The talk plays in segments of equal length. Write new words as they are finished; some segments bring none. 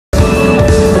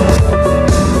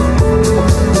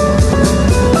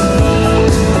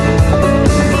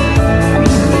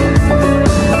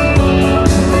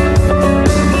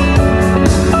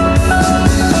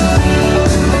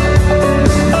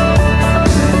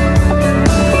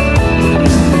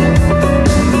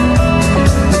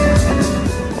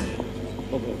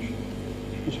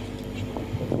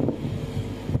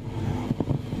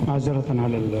معذرة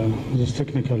على this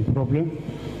technical problem.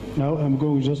 Now I'm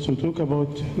going just to talk about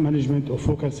management of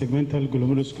focal segmental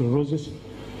glomerulosclerosis.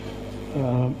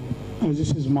 And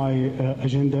this is my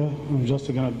agenda. I'm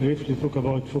just going to briefly talk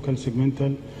about focal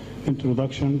segmental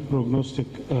introduction, prognostic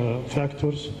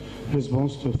factors,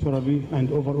 response to therapy,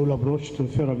 and overall approach to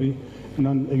therapy,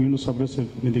 non-immunosuppressive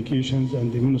medications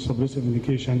and immunosuppressive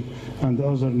medication, and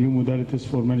other new modalities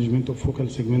for management of focal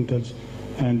segmentals.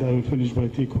 And I will finish by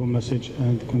take-home message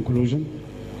and conclusion.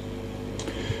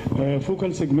 Focal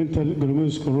segmental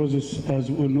glomerulosclerosis, as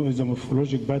we all know, is a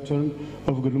morphologic pattern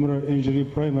of glomerular injury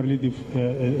primarily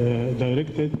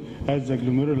directed at the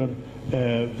glomerular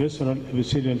visceral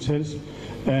epithelial cells,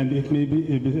 and it may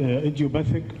be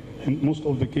idiopathic in most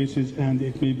of the cases, and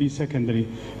it may be secondary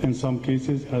in some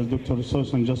cases, as Dr.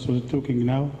 Sousan just was talking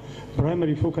now.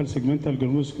 Primary focal segmental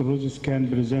glomerulosclerosis can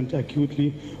present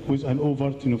acutely with an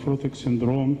overt nephrotic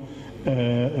syndrome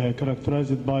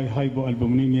characterized by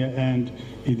hypoalbuminemia and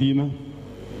edema.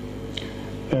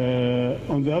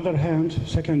 On the other hand,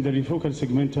 secondary focal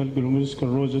segmental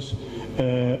glomerulosclerosis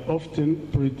often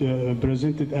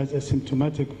presented as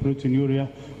asymptomatic proteinuria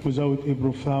without a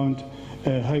profound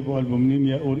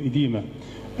hypoalbuminemia or edema.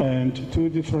 And to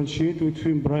differentiate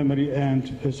between primary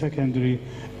and secondary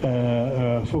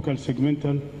focal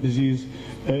segmental disease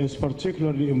is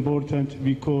particularly important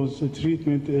because the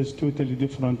treatment is totally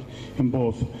different in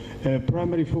both.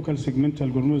 Primary focal segmental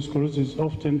glomerulosclerosis is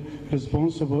often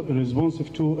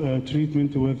responsive to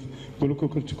treatment with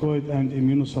glucocorticoid and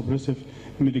immunosuppressive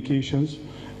medications,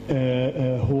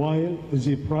 while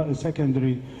the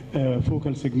secondary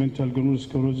focal segmental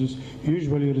glomerulosclerosis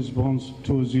usually responds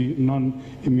to the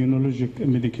non-immunologic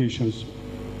medications.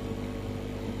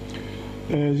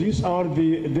 These are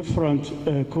the different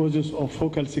causes of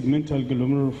focal segmental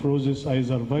glomerulosclerosis,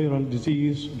 either viral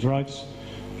disease, drugs,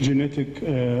 genetic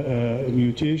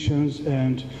mutations,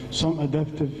 and some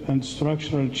adaptive and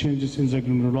structural changes in the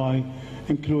glomeruli,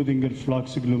 including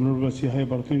reflux, glomerulopathy,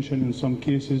 hypertension in some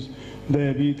cases,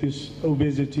 diabetes,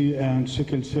 obesity, and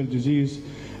sickle cell disease.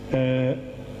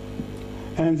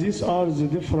 And these are the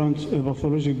different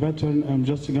pathologic patterns. I'm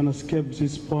just going to skip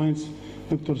these points.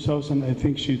 Dr. Sousan, I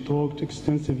think she talked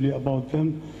extensively about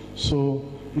them. So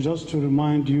just to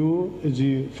remind you,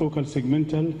 the focal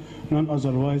segmental,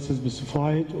 non-otherwise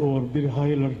specified or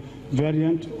bilayer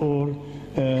variant, or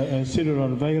cellular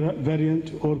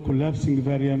variant, or collapsing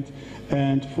variant,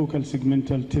 and focal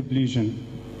segmental tip lesion.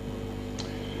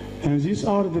 And these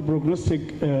are the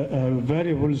prognostic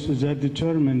variables that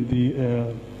determine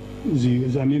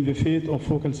the fate of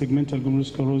focal segmental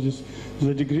glomerulosclerosis.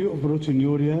 The degree of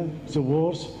proteinuria, the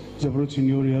worse the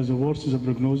proteinuria, the worse the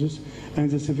prognosis,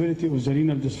 and the severity of the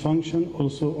renal dysfunction.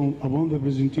 Also, upon the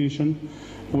presentation,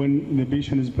 when the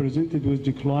patient is presented with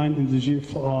decline in the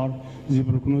GFR, the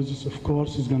prognosis, of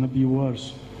course, is going to be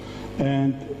worse.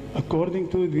 And according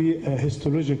to the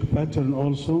histologic pattern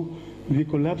also, the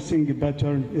collapsing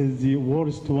pattern is the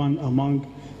worst one among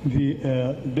the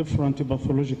different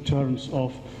pathologic terms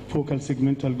of focal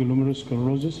segmental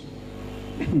glomerulosclerosis.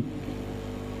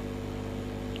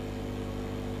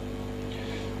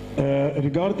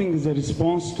 Regarding the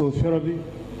response to therapy,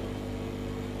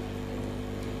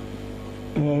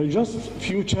 just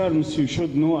few terms you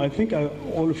should know. I think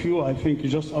all of you, I think,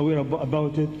 you're just aware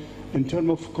about it. In terms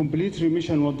of complete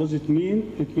remission, what does it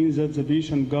mean? It means that the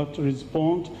patient got to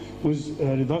respond with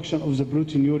a reduction of the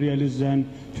proteinuria less than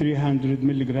 300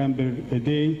 milligrams per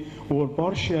day, or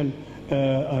partial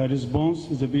response,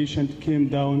 the patient came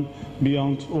down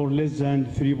beyond or less than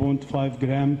 3.5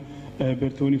 grams per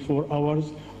 24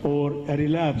 hours, or a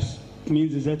relapse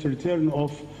means that return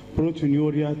of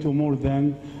proteinuria to more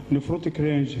than nephrotic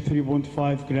range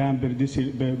 3.5 grams per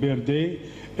day,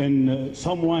 and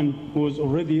someone who was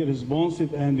already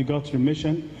responsive and got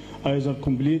remission, either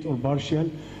complete or partial.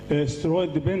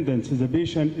 Steroid dependence, the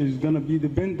patient is going to be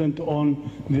dependent on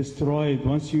the steroid.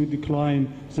 Once you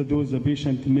decline the dose, the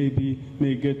patient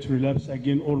may get relapse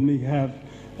again, or may have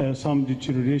some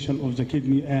deterioration of the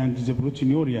kidney and the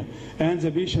proteinuria. And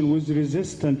the patient with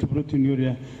resistant to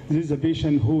proteinuria, this is a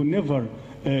patient who never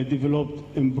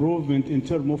developed improvement in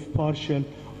terms of partial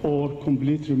or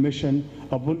complete remission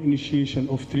upon initiation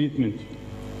of treatment.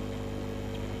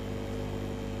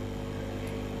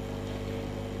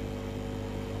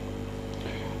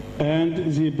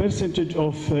 And the percentage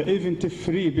of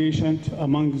event-free patients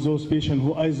among those patients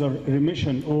who either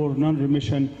remission or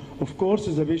non-remission, of course,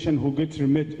 the patient who gets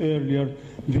remit earlier,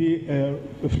 the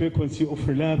frequency of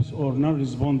relapse or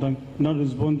non-responding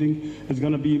is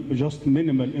going to be just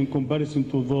minimal in comparison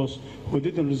to those who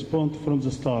didn't respond from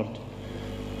the start.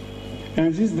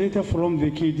 And this data from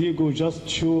the KDIGO just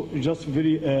show just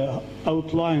very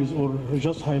outlines or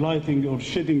just highlighting or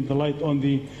shedding the light on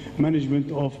the management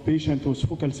of patient with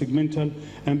focal segmental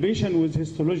and patient with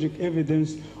histologic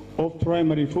evidence of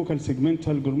primary focal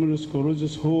segmental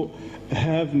glomerulosclerosis who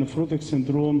have nephrotic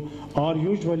syndrome are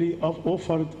usually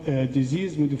offered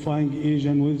disease-modifying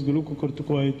agent with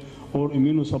glucocorticoid or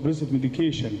immunosuppressive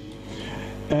medication.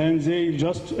 And they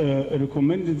just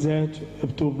recommended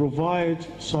that to provide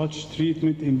such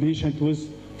treatment in patients with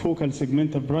focal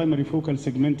segmental, primary focal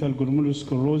segmental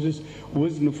glomerulosclerosis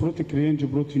with nephrotic range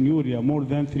proteinuria more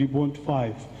than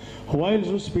 3.5. While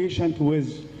those patients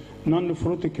with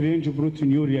non-nephrotic range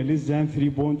proteinuria less than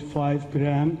 3.5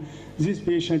 gram, these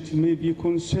patients may be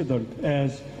considered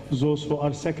as those who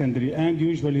are secondary and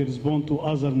usually respond to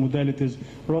other modalities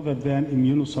rather than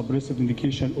immunosuppressive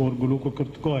medication or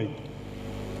glucocorticoid.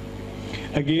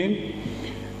 Again,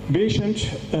 patients,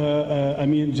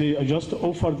 they just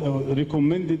offered,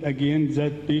 recommended again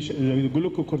that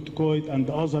glucocorticoid and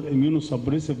other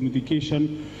immunosuppressive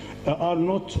medication are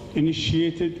not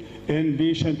initiated in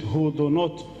patients who do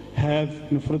not have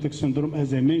nephrotic syndrome,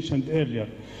 as I mentioned earlier.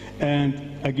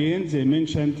 And again, they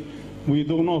mentioned we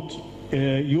do not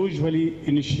usually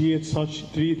initiate such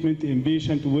treatment in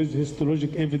patients with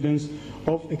histologic evidence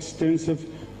of extensive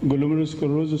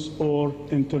glomerulosclerosis or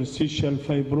interstitial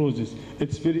fibrosis.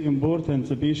 It's very important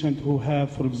the patient who have,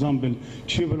 for example,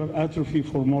 tubular atrophy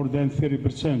for more than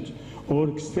 30%, or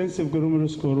extensive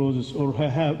glomerulosclerosis, or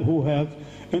who have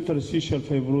interstitial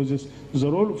fibrosis,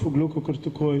 the role of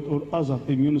glucocorticoid or other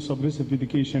immunosuppressive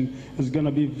medication is going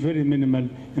to be very minimal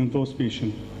in those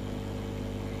patients.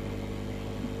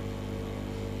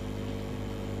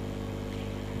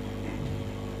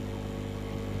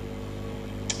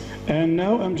 And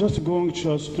now I'm just going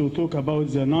to talk about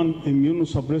the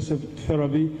non-immunosuppressive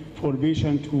therapy for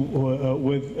patients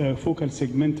with focal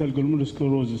segmental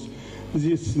glomerulosclerosis.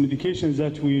 These medications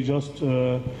that we just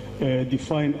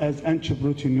define as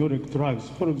antiproteinuric drugs,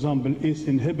 for example, ACE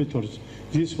inhibitors.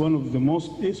 This is one of the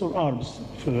most, ACE or ARBs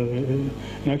in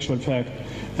actual fact.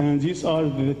 And these are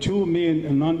the two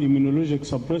main non-immunologic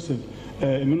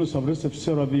immunosuppressive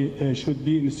therapy should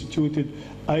be instituted,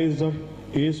 either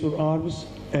ACE or ARBs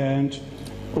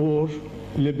or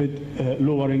lipid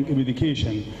lowering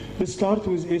medication. Let's start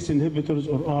with ACE inhibitors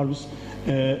or ARBs.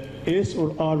 ACE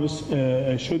or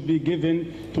ARBs should be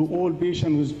given to all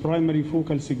patients with primary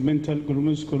focal segmental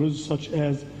glomerulosclerosis, such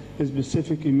as a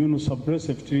specific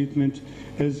immunosuppressive treatment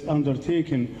is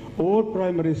undertaken, or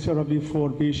primary therapy for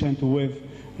patients with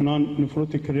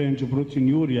non-nephrotic range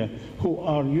proteinuria, who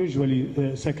are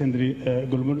usually secondary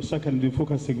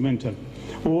focal segmental,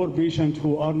 or patients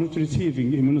who are not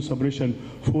receiving immunosuppression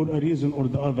for a reason or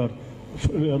the other,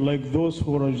 like those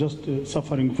who are just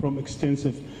suffering from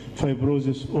extensive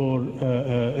fibrosis or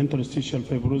interstitial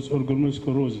fibrosis or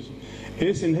glomerulosclerosis.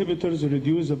 ACE inhibitors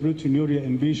reduce the proteinuria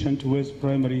in patients with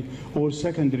primary or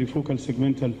secondary focal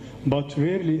segmental, but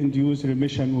rarely induce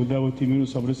remission without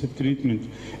immunosuppressive treatment.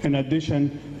 In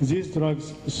addition, these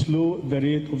drugs slow the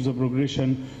rate of the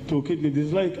progression to kidney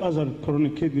disease, like other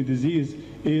chronic kidney disease.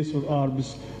 ACE or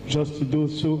ARBs just do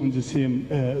so in the same,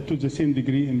 to the same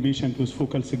degree in patients with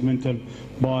focal segmental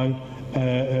by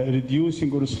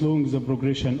reducing or slowing the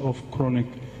progression of chronic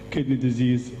kidney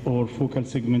disease or focal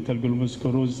segmental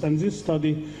glomerulosclerosis. And this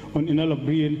study on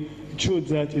enalapril showed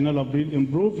that enalapril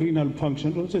improved renal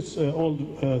function. It's an old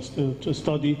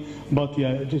study, but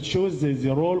yeah, it shows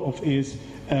the role of ACE.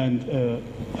 And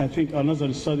I think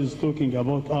another study is talking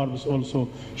about ARBs also,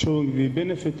 showing the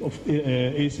benefit of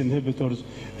ACE inhibitors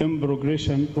in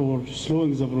progression or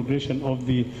slowing the progression of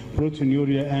the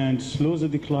proteinuria and slows the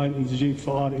decline in the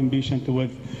GFR in patients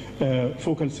with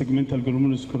focal segmental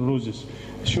glomerulosclerosis.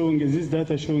 Showing this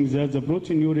data showing that the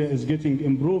proteinuria is getting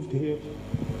improved here.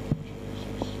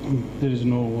 There is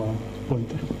no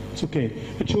pointer. It's okay.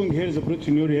 It's showing here the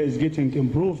proteinuria is getting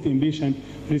improved in patients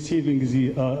receiving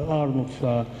the arm of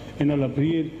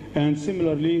enalapril, and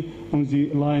similarly on the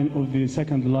line of the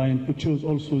second line, it shows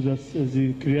also that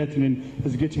the creatinine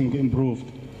is getting improved.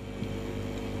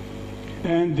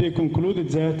 And they concluded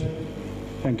that,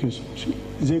 thank you so much.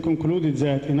 They concluded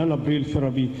that enalapril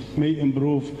therapy may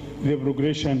improve the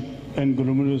progression in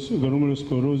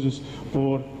glomerulosclerosis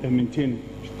or maintaining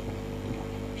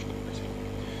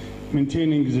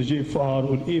the GFR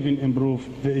or even improve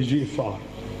the GFR.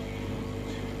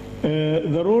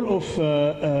 The role of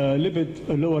lipid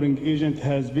lowering agent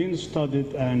has been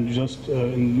studied and just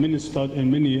in many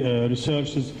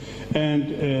researches,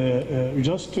 and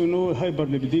just to know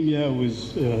hyperlipidemia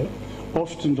with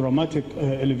often dramatic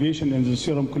elevation in the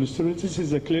serum cholesterol. This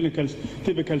is a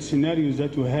typical scenario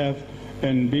that we have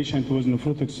in patients with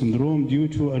nephrotic syndrome due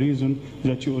to a reason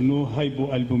that you all know,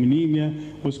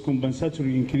 hypoalbuminemia with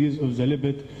compensatory increase of the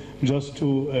lipid just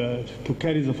to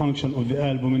carry the function of the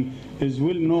albumin is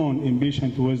well known in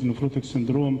patients with nephrotic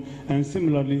syndrome and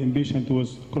similarly in patients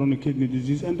with chronic kidney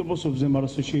disease, and both of them are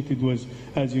associated with,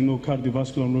 as you know,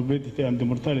 cardiovascular morbidity and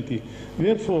mortality.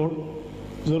 Therefore,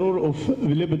 the role of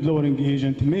lipid-lowering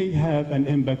agent may have an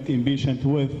impact in patients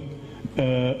with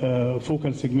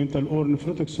focal segmental or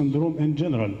nephrotic syndrome in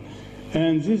general.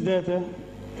 And this data,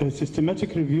 a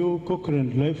systematic review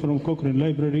from Cochrane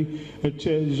Library, it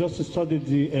just studied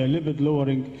the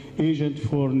lipid-lowering agent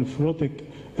for nephrotic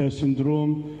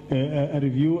syndrome, a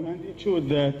review, and it showed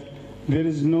that there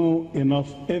is no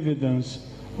enough evidence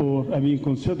or,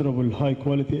 considerable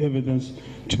high-quality evidence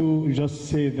to just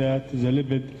say that the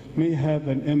lipid may have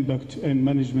an impact in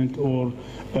management or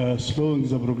slowing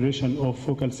the progression of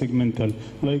focal segmental,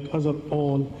 like other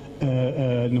all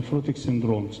nephrotic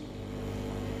syndromes.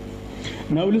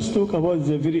 Now let's talk about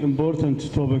the very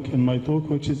important topic in my talk,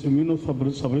 which is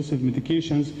immunosuppressive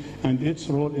medications and its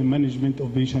role in management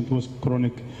of patients with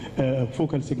chronic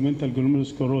focal segmental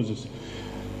glomerulosclerosis.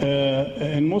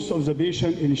 And most of the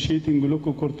patients initiating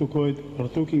glucocorticoid are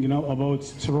talking now about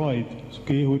steroid,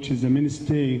 okay, which is the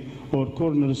mainstay or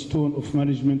cornerstone of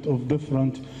management of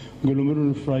different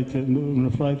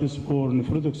glomerulonephritis or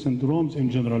nephrotic syndromes in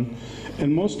general.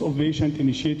 And most of patients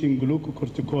initiating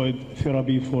glucocorticoid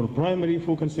therapy for primary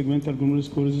focal segmental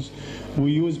glomerulosclerosis,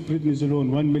 we use prednisolone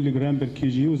 1 milligram per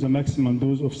kg with a maximum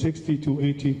dose of 60 to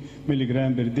 80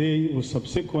 milligram per day with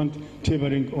subsequent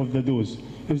tapering of the dose.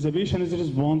 If the patient is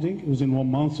responding within 1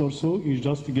 month or so, you're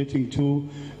just getting to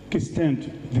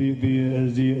extend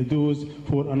the dose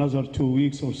for another 2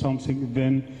 weeks or something,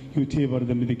 then you taper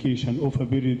the medication over a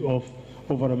period of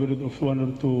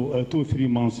 1 to 2 or 3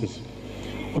 months.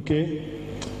 Okay.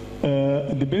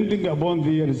 Depending upon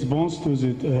the response to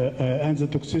the and the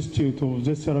toxicity to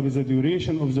this therapy, the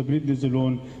duration of the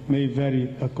prednisolone may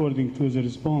vary according to the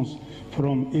response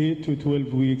from 8 to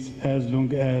 12 weeks, as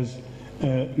long as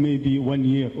maybe 1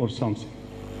 year or something.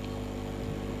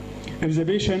 If the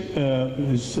patient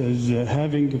is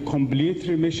having a complete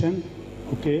remission,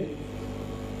 okay,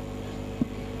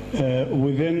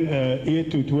 within 8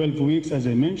 to 12 weeks, as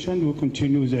I mentioned, we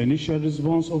continue the initial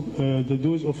response of the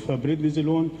dose of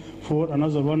prednisolone for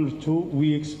another 1 or 2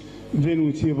 weeks, then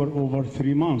we taper over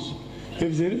 3 months.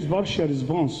 If there is partial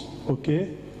response,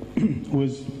 okay,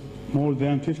 with more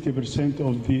than 50%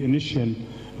 of the initial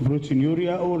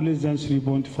proteinuria or less than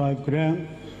 3.5 gram,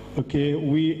 okay,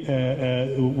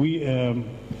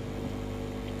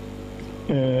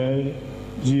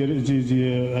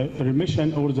 the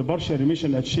remission or the partial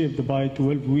remission achieved by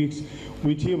 12 weeks,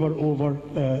 we taper over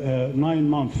 9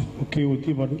 months, okay, we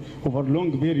taper over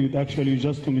long period actually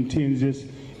just to maintain this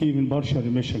even partial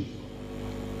remission.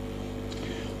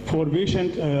 For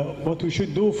patient, what we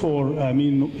should do for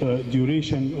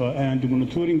duration and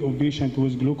monitoring of patient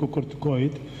with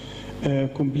glucocorticoid,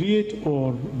 complete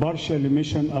or partial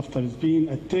remission after it's been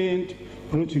attained,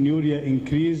 proteinuria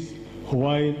increase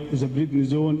while the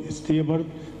prednisone is tapered,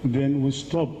 then we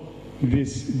stop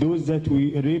this dose that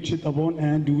we reached upon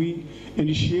and we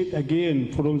initiate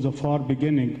again from the far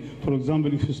beginning. For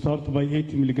example, if you start by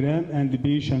 80 milligram and the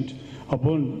patient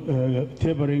upon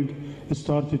tapering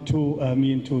started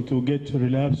to get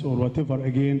relapse or whatever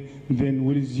again, then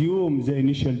we resume the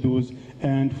initial dose,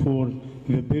 and for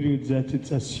the period that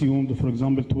it's assumed, for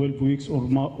example 12 weeks or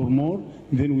more,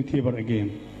 then we taper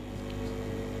again.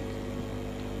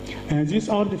 And these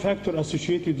are the factors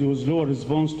associated with lower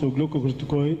response to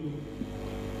glucocorticoid.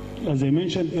 As I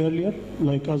mentioned earlier,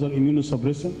 like other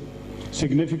immunosuppressants,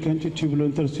 significant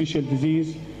tubulointerstitial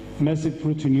disease, massive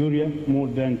proteinuria, more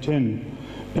than 10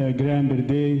 gram per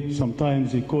day.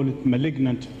 Sometimes they call it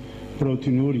malignant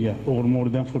proteinuria, or more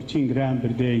than 14 gram per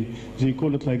day. They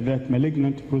call it like that,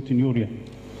 malignant proteinuria.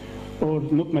 Or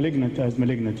not malignant as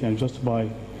malignant, and just by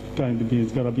kind of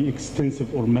it's going to be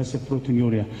extensive or massive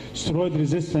proteinuria. Steroid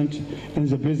resistant in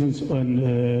the presence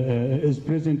is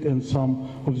present in some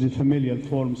of the familial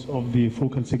forms of the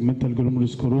focal segmental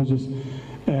glomerulosclerosis,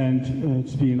 and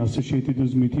it's been associated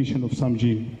with mutation of some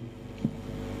gene.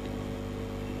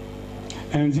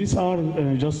 And these are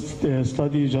just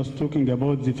studies just talking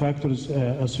about the factors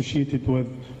associated with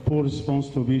poor response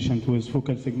to patient with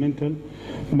focal segmental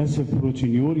massive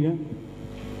proteinuria.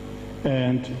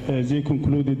 And they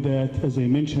concluded that, as I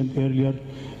mentioned earlier,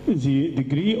 the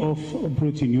degree of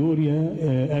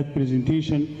proteinuria at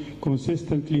presentation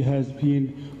consistently has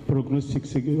been prognostic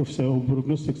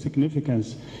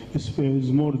significance.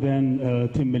 Is more than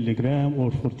 10 milligram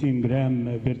or 14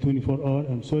 gram per 24 hour,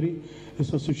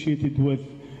 it's associated with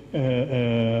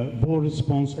poor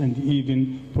response and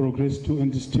even progress to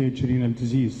end-stage renal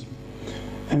disease.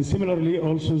 And similarly,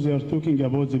 also they are talking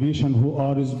about the patient who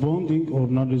are responding or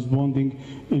not responding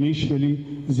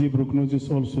initially. The prognosis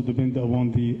also depends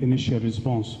upon the initial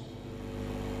response.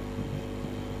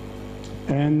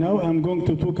 And now I'm going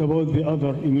to talk about the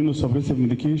other immunosuppressive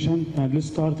medication. And let's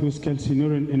start with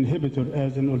calcineurin inhibitor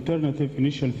as an alternative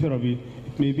initial therapy.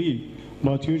 It may be,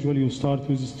 but usually you start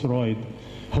with steroid.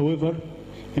 However,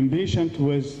 in patients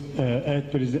with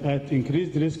at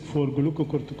increased risk for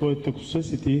glucocorticoid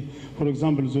toxicity, for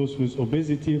example, those with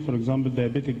obesity, for example,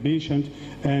 diabetic patient,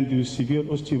 and with severe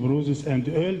osteoporosis and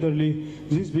elderly,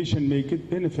 this patient may get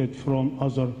benefit from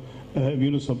other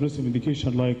immunosuppressive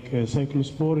medication like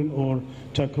cyclosporin or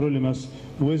tacrolimus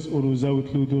with or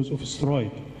without low dose of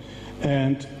steroid.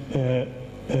 And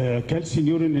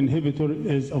calcineurin inhibitor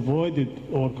is avoided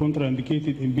or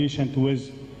contraindicated in patients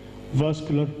with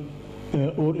vascular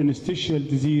or interstitial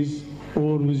disease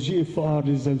or with GFR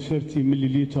less than 30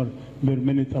 milliliter per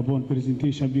minute upon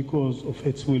presentation because of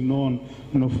its well-known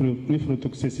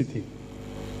nephrotoxicity.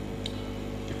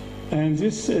 And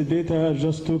this data are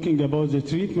just talking about the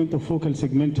treatment of focal and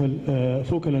segmental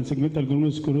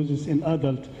glomerulosclerosis in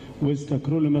adults with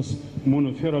tacrolimus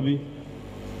monotherapy.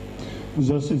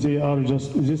 Thus,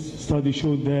 this study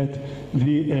showed that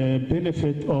the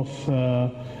benefit of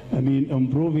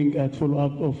improving at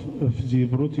follow-up of the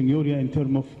proteinuria in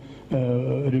terms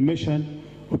of remission.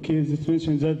 Okay, this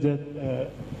mentions that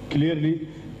clearly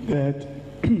that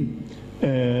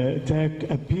TAC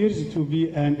appears to be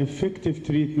an effective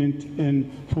treatment in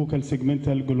focal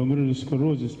segmental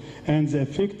glomerulosclerosis, and the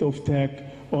effect of TAC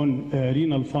on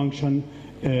renal function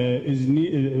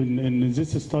in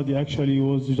this study actually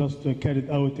was just carried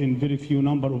out in very few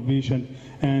number of patients,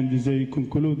 and they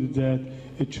concluded that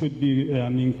it should be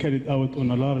carried out on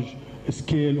a large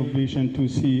scale of patients to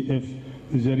see if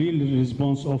the real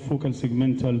response of focal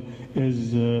segmental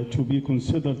is to be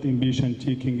considered in patients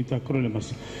taking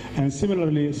tacrolimus. And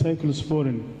similarly,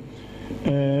 cyclosporin.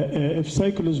 If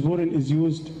cyclosporin is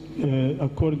used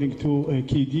according to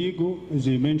KDIGO,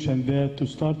 they mentioned that to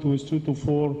start with 2 to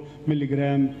 4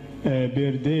 milligram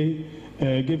per day,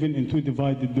 given in 2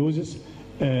 divided doses,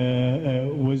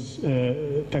 with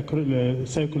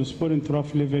cyclosporin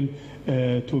trough level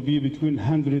to be between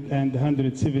 100 and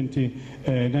 170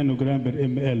 nanogram per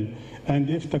ml. And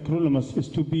if tacrolimus is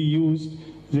to be used,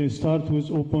 they start with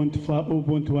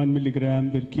 0.1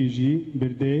 milligram per kg per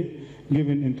day,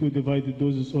 given in 2 divided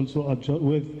doses, also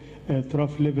with a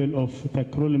trough level of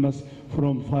tacrolimus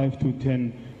from 5 to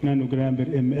 10 nanogram per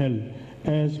ml.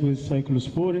 As with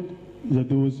cyclosporin, the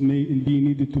dose may be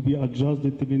needed to be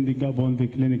adjusted depending upon the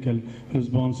clinical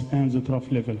response and the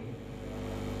trough level.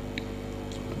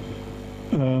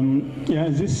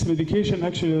 This medication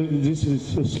actually, this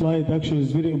slide actually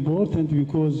is very important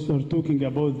because we're talking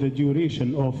about the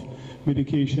duration of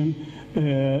medication.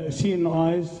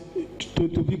 CNIs to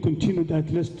be continued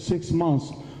at least 6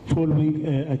 months following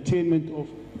attainment of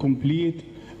complete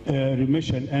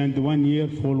remission and 1 year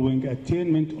following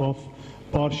attainment of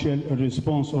partial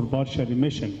response or partial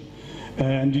remission.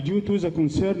 And due to the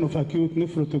concern of acute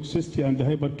nephrotoxicity and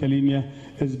hyperkalemia,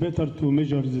 it's better to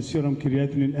measure the serum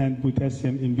creatinine and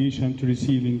potassium in patients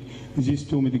receiving these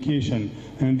 2 medications.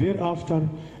 And thereafter,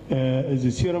 the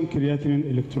serum creatinine,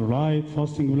 electrolyte,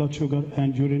 fasting blood sugar,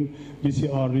 and urine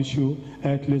PCR ratio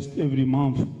at least every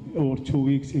month or 2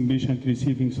 weeks in patients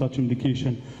receiving such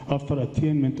medication after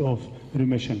attainment of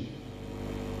remission.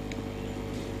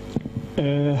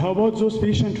 How about those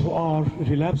patients who are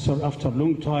relapser after a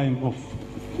long time of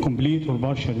complete or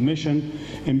partial remission?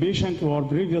 In patients who are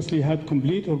previously had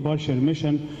complete or partial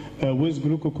remission with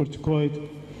glucocorticoid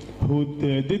who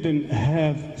didn't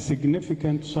have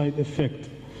significant side effect,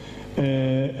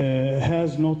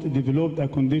 has not developed a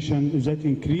condition that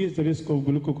increased the risk of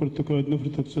glucocorticoid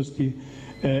nephrotoxicity,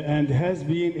 and has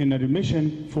been in a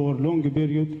remission for long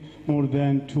period, more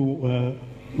than 2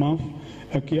 months.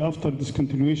 Okay, after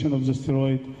discontinuation of the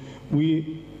steroid,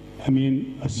 we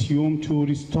assume to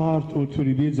restart or to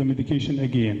repeat the medication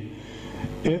again.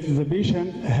 If the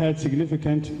patient had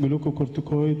significant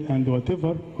glucocorticoid and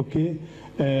whatever, okay,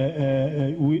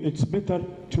 it's better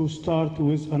to start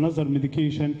with another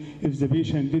medication if the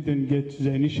patient didn't get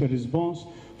the initial response.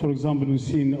 For example, with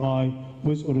CNI,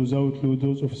 with or without low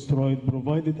dose of steroid,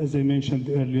 provided, as I mentioned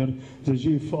earlier, the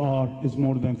GFR is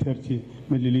more than 30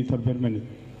 milliliter per minute.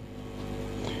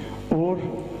 Or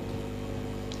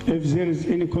if there is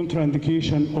any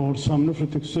contraindication or some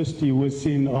nephrotoxicity with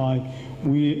CNI,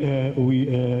 we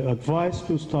advise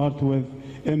to start with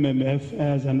MMF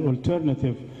as an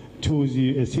alternative to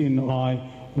the CNI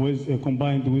with,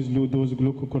 combined with low-dose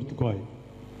glucocorticoid.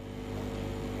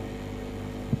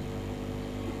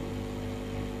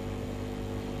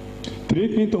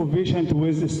 Treatment of patients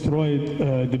with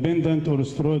steroid-dependent or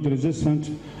steroid-resistant,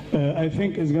 I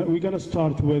think we're going to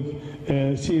start with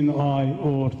CNI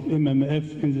or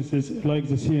MMF, and this is like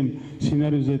the same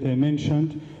scenarios that I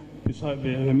mentioned.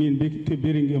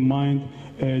 Bearing in mind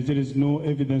there is no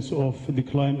evidence of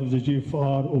decline of the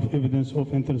GFR, of evidence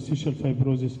of interstitial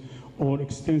fibrosis or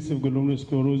extensive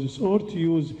glomerulosclerosis, or to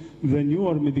use the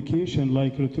newer medication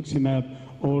like rituximab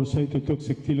or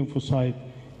cytotoxic T lymphocyte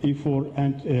E4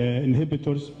 and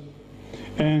inhibitors.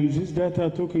 And this data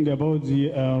talking about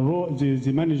the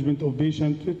management of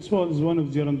patients, it was one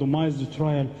of the randomized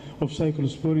trial of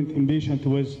cyclosporine in patients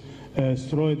with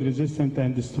steroid-resistant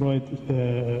and steroid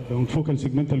focal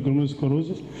segmental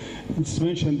glomerulosclerosis. It's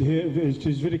mentioned here, it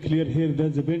is very clear here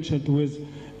that the patient was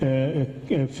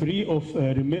free of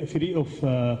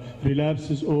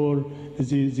relapses or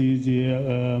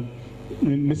the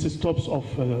stops of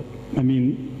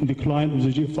decline of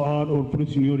the GFR or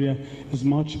proteinuria is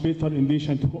much better in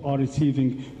patients who are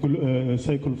receiving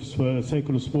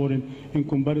cyclosporine in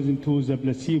comparison to the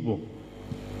placebo.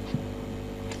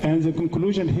 And the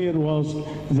conclusion here was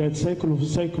that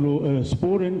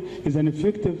cyclosporine is an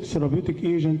effective therapeutic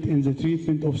agent in the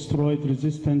treatment of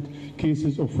steroid-resistant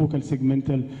cases of focal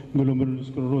segmental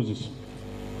glomerulosclerosis.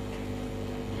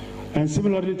 And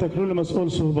similarly, tacrolimus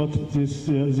also, but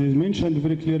they mentioned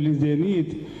very clearly they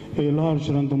need a large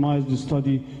randomized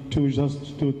study to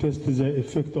test the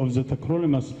effect of the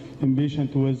tacrolimus in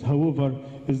patients with, however,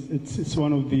 it's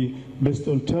one of the best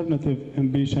alternative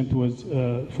in patients with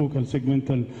focal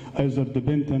segmental either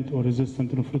dependent or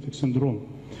resistant nephrotic syndrome.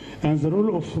 And the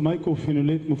role of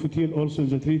mycophenolate mofetil also in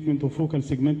the treatment of focal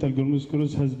segmental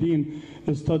glomerulosclerosis has been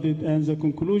studied, and the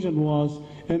conclusion was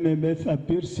MMF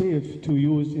appears safe to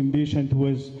use in patients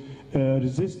with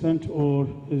resistant or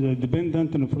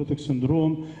dependent nephrotic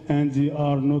syndrome, and they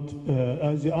are not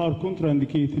they are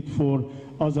contraindicated for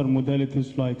other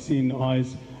modalities like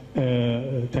CNIs,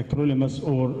 tacrolimus,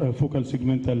 or focal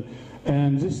segmental.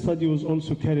 And this study was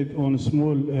also carried on a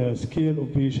small scale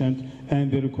of patients,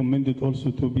 and they recommended also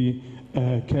to be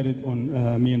carried on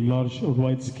large or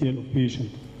wide scale of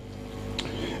patients.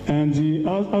 And the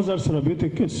other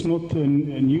therapeutic, it's not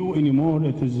new anymore.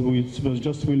 It was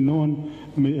just well-known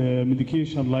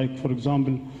medication, like, for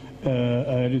example,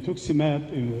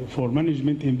 rituximab for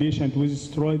management in patients with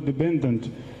steroid-dependent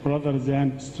rather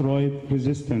than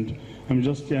steroid-resistant.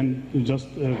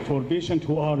 For patients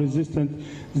who are resistant,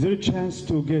 their chance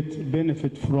to get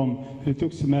benefit from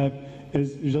rituximab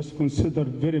is just considered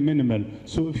very minimal.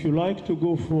 So if you like to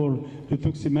go for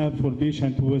rituximab for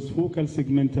patients with focal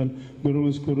segmental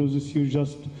glomerulosclerosis, you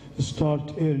just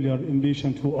start earlier in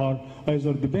patients who are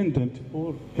either dependent,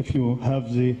 or if you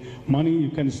have the money, you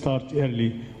can start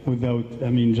early without,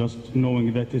 just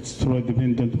knowing that it's steroid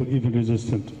dependent or even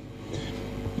resistant.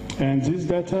 And this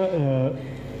data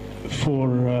for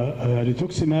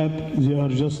rituximab, they are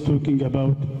just talking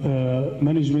about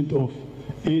management of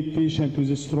 8 patients with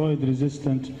steroid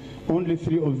resistant. Only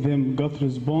 3 of them got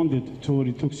responded to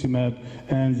rituximab,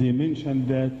 and they mentioned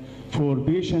that for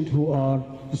patients who are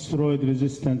steroid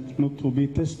resistant, not to be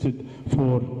tested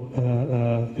for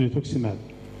rituximab.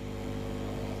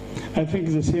 I think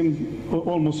the same,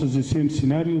 almost the same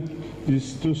scenario.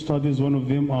 These 2 studies, one of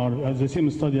them are the same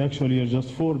study actually, are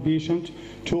just 4 patients.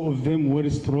 2 of them were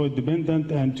steroid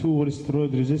dependent and 2 were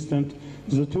steroid resistant.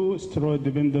 The 2 steroid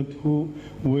dependent who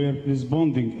were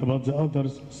responding, but the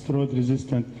others steroid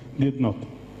resistant did not.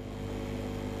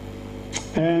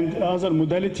 And other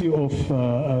modality of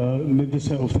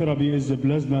medicine of therapy is the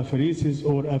plasmapheresis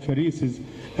or apheresis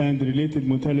and related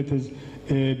modalities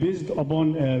based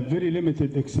upon very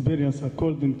limited experience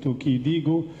according to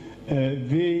KDIGO.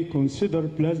 They consider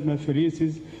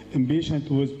plasmapheresis in patients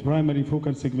with primary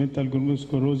focal segmental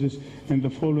glomerulosclerosis in the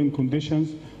following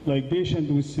conditions, like patients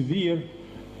with severe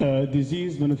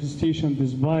disease manifestation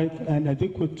despite an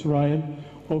adequate trial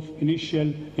of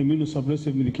initial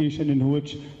immunosuppressive medication in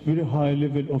which very high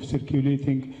level of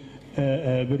circulating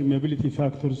permeability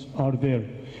factors are there.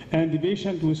 And the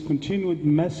patient with continued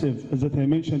massive, as that I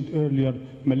mentioned earlier,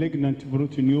 malignant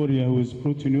proteinuria with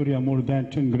proteinuria more than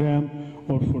 10 grams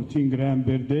or 14 grams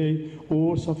per day,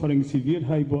 or suffering severe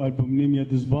hypoalbuminemia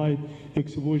despite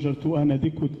exposure to an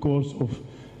adequate course of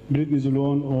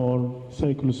prednisolone or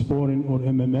cyclosporine or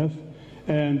MMF.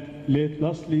 And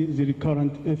lastly, the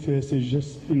recurrent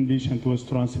FSGS in patient with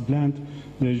transplant.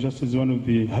 This is one of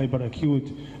the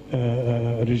hyperacute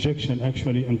rejection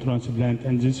actually in transplant,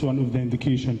 and this is one of the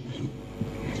indication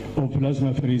of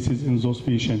plasmapheresis in those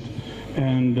patients.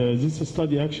 And this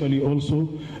study actually also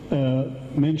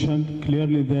mentioned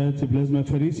clearly that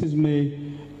plasmapheresis may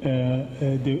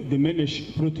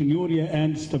diminish proteinuria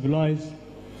and stabilize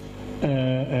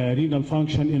renal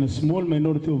function in a small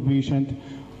minority of patients،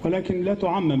 ولكن لا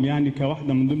تعمم يعني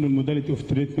كواحدة من ضمن الموداليتي اوف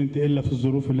تريتمنت إلا في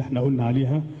الظروف اللي احنا قلنا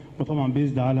عليها. وطبعا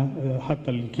بيزد على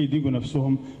حتى الكيديجو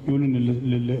نفسهم بيقولوا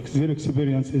ان their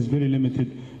experience is very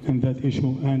limited in that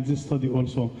issue. And this study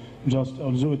also, just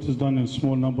although it is done in a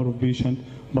small number of patients,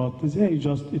 but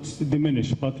it's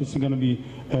diminished, but it's going to be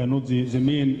not the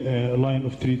main line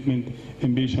of treatment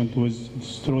in patients with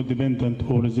steroid dependent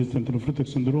or resistant nephrotic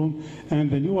syndrome. And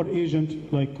the newer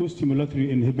agent like co-stimulatory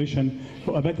inhibition,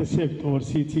 abatacept or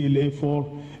CTLA4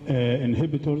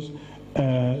 inhibitors,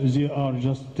 they are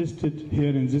just tested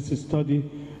here in this study,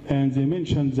 and they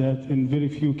mentioned that in very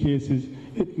few cases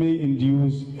it may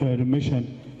induce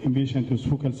remission in patients with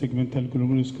focal segmental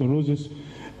glomerulosclerosis.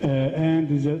 And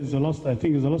the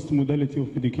last modality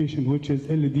of medication, which is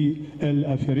LDL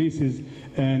apheresis,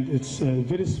 and it's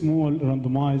very small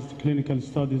randomized clinical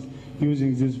studies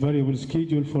using this variable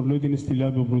schedule for low-density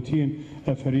lipoprotein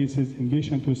apheresis in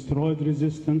patients with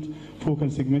steroid-resistant focal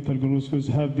segmental glomerulosclerosis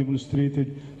have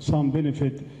demonstrated some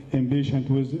benefit in patients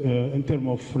with in terms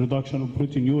of reduction of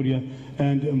proteinuria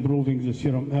and improving the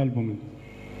serum albumin.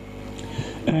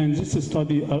 And this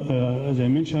study, as I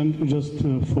mentioned, just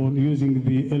for using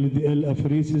the LDL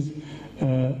apheresis,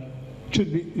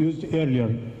 should be used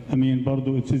earlier. I mean,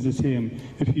 برضو it is the same.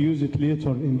 If you use it later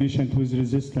in patients with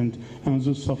resistant and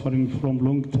those suffering from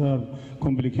long-term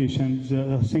complications,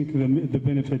 I think the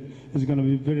benefit is going to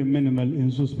be very minimal in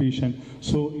those patients.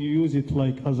 So you use it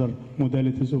like other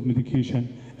modalities of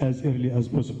medication as early as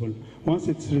possible. Once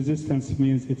it's resistance,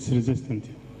 means it's resistant.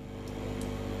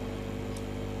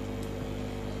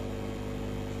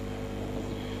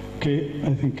 Okay,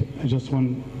 I think I just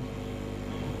want.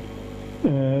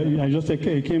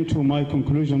 I came to my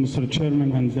conclusion, Mr.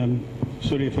 Chairman, and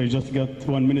sorry if I just got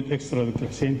 1 minute extra, Dr.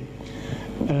 Hussein.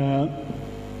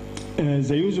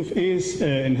 The use of ACE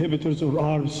inhibitors or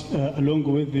ARBs along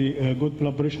with the good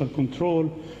blood pressure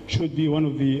control should be one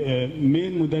of the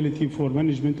main modality for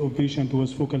management of patients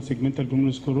with focal segmental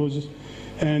glomerulosclerosis.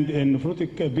 And in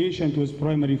nephrotic patient with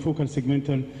primary focal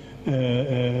segmental,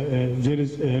 there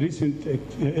is recent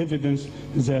evidence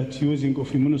that using of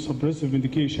immunosuppressive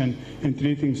medication in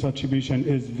treating such a patient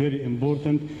is very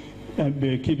important.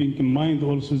 Keeping in mind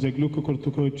also the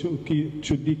glucocorticoid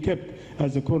should be kept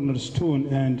as a cornerstone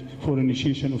and for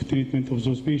initiation of treatment of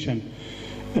those patients.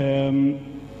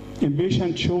 In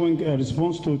patients showing a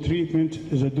response to treatment,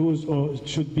 the dose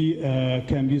should be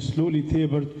can be slowly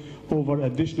tapered over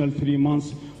additional 3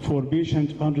 months. For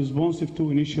patients unresponsive to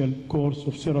initial course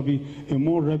of therapy, a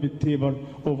more rapid taper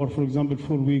over, for example,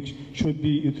 4 weeks should be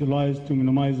utilized to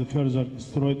minimize the further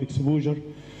steroid exposure.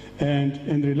 And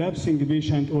in relapsing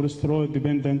patient or steroid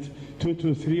dependent, 2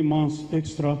 to 3 months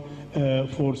extra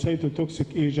for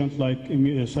cytotoxic agents like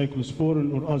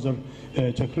cyclosporin or other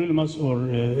tacrolimus or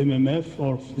MMF,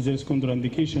 or if there is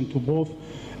contraindication to both,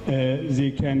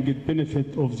 they can get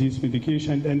benefit of this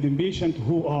medication. And in patients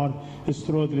who are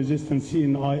steroid resistant,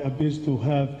 CNI appears to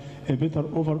have a better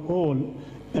overall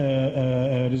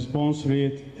response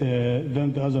rate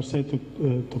than the other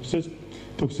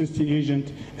cytotoxicity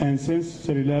agent. And since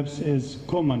the relapse is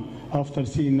common after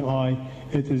CNI,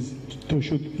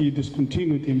 should be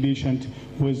discontinued in patients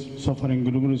with suffering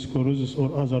glomerulosclerosis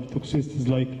or other toxicities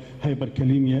like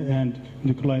hyperkalemia and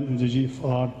decline in the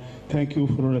GFR. Thank you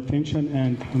for your attention,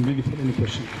 and I'm ready for any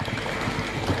questions.